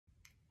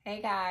Hey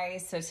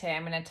guys, so today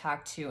I'm going to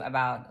talk to you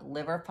about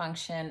liver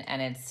function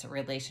and its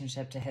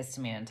relationship to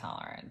histamine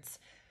intolerance.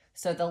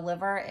 So the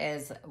liver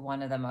is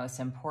one of the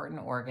most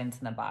important organs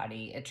in the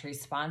body. It's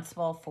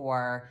responsible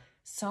for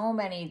so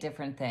many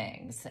different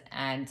things,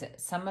 and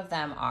some of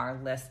them are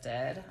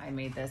listed. I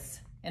made this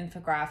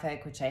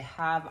infographic, which I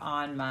have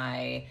on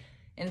my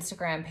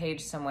Instagram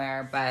page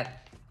somewhere, but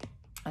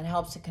it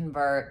helps to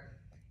convert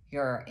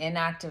your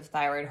inactive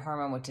thyroid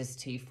hormone, which is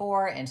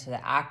T4, into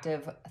the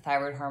active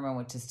thyroid hormone,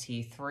 which is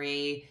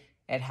T3.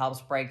 It helps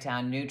break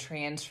down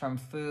nutrients from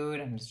food.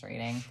 I'm just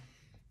reading.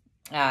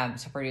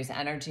 To produce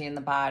energy in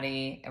the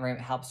body. It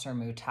helps to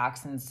remove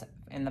toxins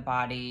in the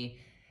body.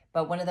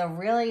 But one of the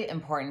really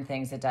important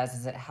things it does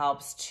is it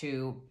helps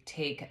to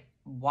take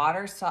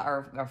or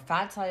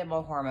fat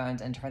soluble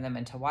hormones and turn them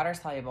into water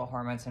soluble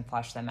hormones and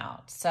flush them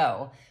out.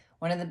 So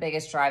one of the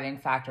biggest driving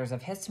factors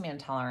of histamine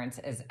intolerance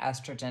is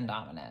estrogen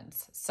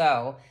dominance.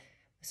 So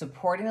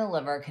supporting the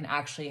liver can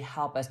actually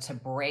help us to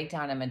break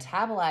down and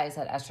metabolize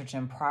that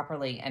estrogen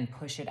properly and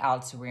push it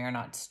out so we are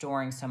not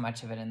storing so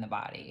much of it in the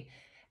body.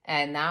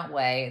 And that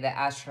way, the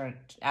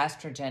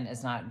estrogen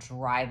is not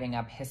driving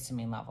up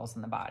histamine levels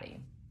in the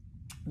body.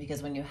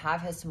 Because when you have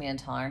histamine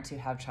intolerance, you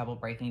have trouble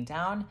breaking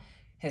down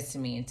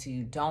histamine, so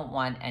you don't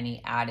want any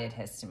added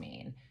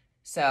histamine.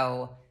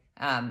 So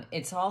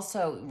it's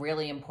also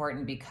really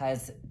important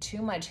because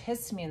too much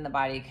histamine in the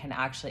body can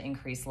actually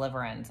increase liver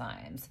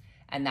enzymes,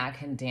 and that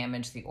can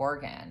damage the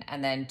organ.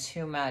 And then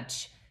too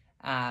much,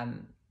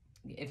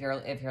 if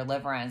your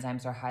liver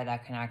enzymes are high,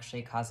 that can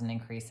actually cause an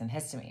increase in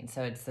histamine.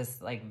 So it's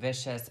this like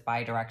vicious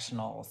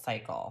bidirectional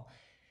cycle.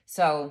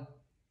 So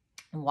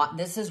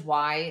this is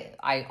why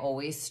I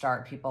always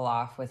start people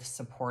off with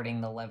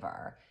supporting the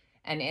liver.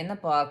 And in the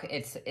book,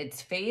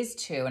 it's phase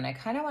 2, and I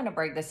kind of want to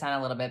break this down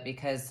a little bit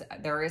because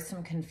there is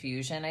some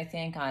confusion, I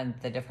think, on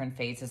the different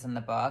phases in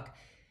the book.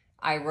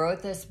 I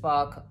wrote this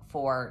book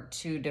for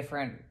two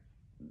different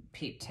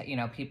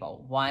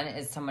people. One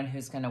is someone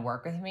who's going to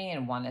work with me,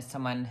 and one is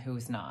someone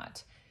who's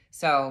not.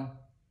 So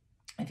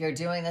if you're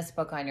doing this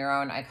book on your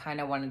own, I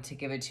kind of wanted to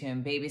give it to you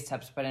in baby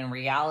steps, but in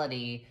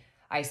reality,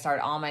 I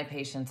start all my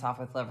patients off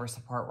with liver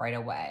support right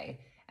away.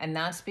 And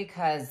that's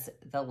because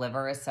the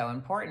liver is so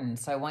important.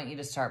 So I want you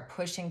to start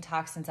pushing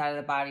toxins out of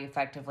the body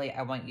effectively.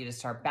 I want you to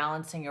start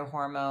balancing your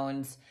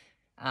hormones.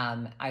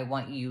 I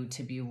want you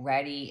to be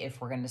ready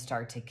if we're going to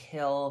start to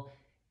kill,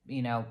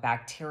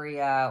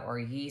 bacteria or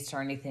yeast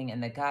or anything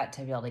in the gut,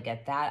 to be able to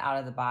get that out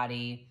of the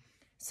body.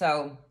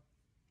 So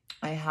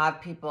I have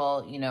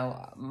people,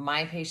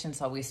 my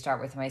patients always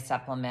start with my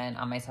supplement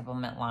on my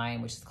supplement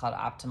line, which is called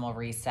Optimal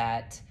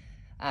Reset.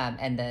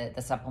 And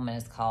the supplement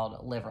is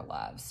called Liver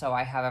Love. So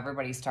I have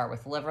everybody start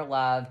with Liver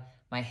Love,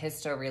 my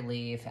Histo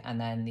Relief, and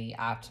then the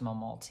Optimal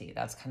Multi.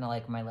 That's kind of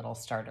like my little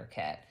starter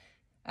kit.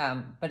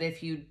 But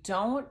if you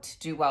don't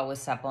do well with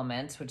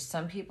supplements, which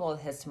some people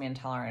with histamine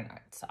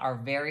intolerance are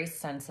very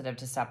sensitive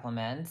to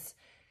supplements,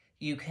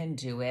 you can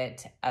do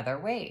it other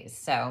ways.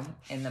 So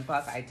in the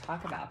book, I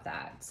talk about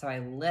that. So I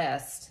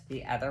list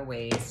the other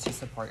ways to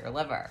support your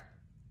liver.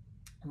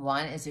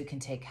 One is you can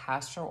take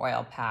castor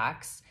oil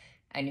packs,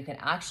 and you can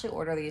actually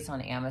order these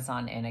on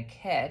Amazon in a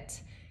kit.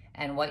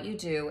 And what you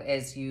do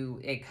is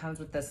it comes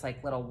with this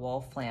like little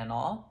wool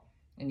flannel,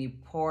 and you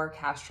pour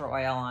castor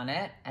oil on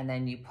it, and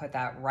then you put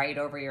that right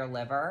over your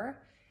liver.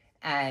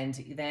 And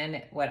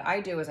then what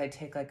I do is I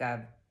take like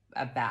a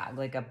bag,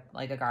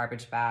 like a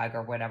garbage bag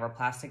or whatever,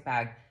 plastic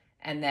bag,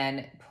 and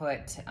then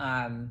put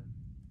a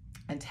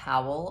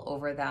towel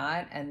over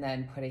that, and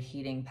then put a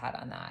heating pad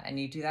on that. And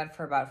you do that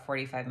for about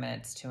 45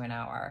 minutes to an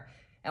hour.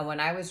 And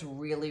when I was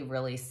really,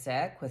 really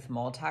sick with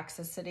mold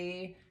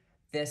toxicity,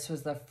 this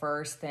was the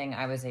first thing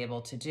I was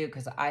able to do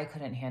because I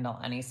couldn't handle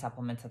any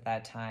supplements at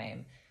that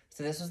time.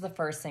 So this was the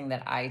first thing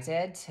that I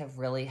did to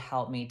really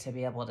help me to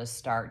be able to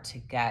start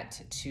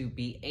to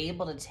be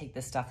able to take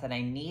the stuff that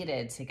I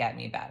needed to get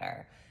me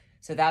better.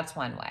 So that's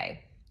one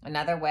way.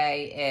 Another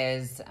way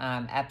is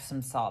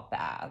Epsom salt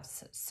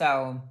baths.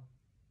 So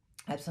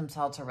Epsom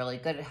salts are really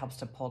good. It helps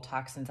to pull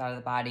toxins out of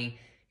the body.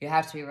 You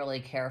have to be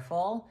really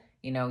careful.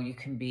 You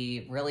can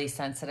be really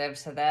sensitive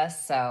to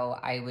this. So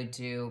I would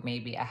do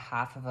maybe a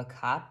half of a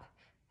cup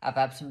of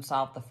Epsom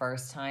salt the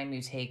first time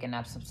you take an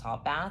Epsom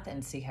salt bath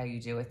and see how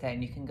you do with it.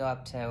 And you can go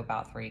up to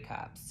about 3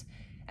 cups.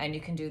 And you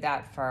can do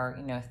that for,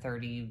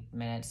 30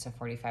 minutes to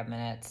 45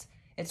 minutes.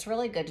 It's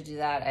really good to do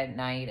that at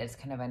night. It's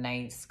kind of a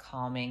nice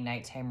calming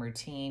nighttime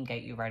routine,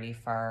 get you ready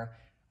for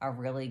a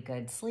really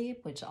good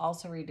sleep, which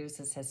also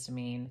reduces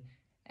histamine.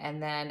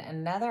 And then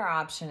another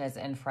option is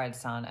infrared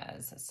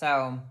saunas.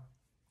 So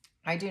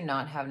I do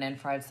not have an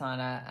infrared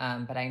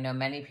sauna, but I know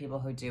many people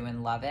who do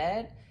and love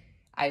it.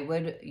 I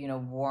would,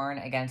 warn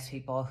against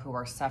people who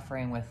are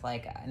suffering with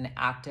like an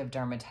active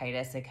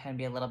dermatitis. It can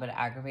be a little bit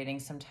aggravating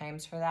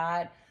sometimes for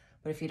that.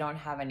 But if you don't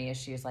have any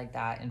issues like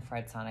that,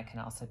 infrared sauna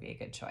can also be a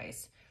good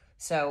choice.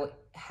 So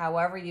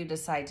however you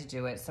decide to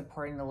do it,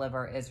 supporting the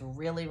liver is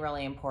really,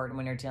 really important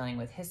when you're dealing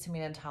with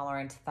histamine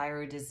intolerance,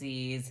 thyroid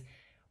disease,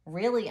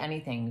 really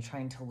anything,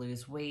 trying to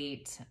lose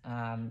weight.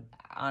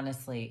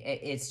 Honestly,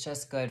 it's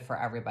just good for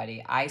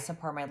everybody. I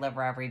support my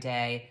liver every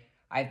day.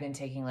 I've been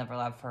taking Liver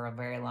Love for a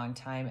very long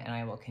time, and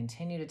I will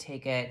continue to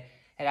take it.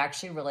 It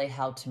actually really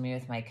helped me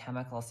with my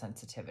chemical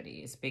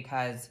sensitivities,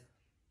 because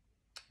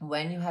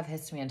when you have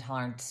histamine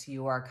intolerance,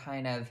 you are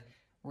kind of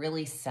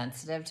really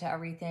sensitive to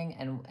everything,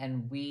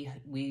 and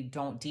we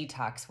don't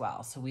detox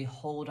well, so we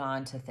hold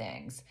on to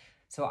things.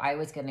 So I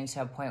was getting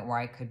to a point where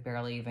I could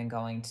barely even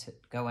go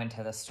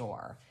into the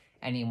store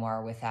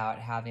anymore without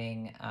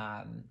having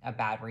a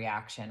bad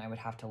reaction. I would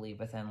have to leave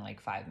within like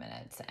 5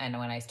 minutes. And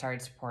when I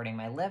started supporting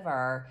my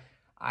liver,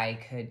 I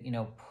could,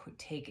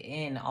 take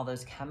in all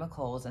those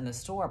chemicals in the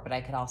store, but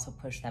I could also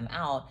push them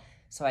out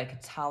so I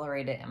could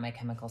tolerate it, and my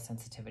chemical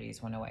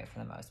sensitivities went away for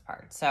the most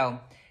part. So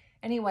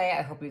anyway,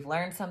 I hope you've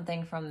learned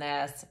something from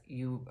this.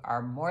 You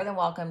are more than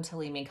welcome to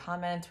leave me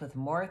comments with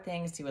more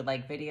things you would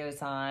like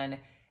videos on,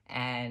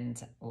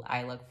 and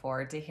I look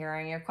forward to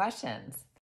hearing your questions.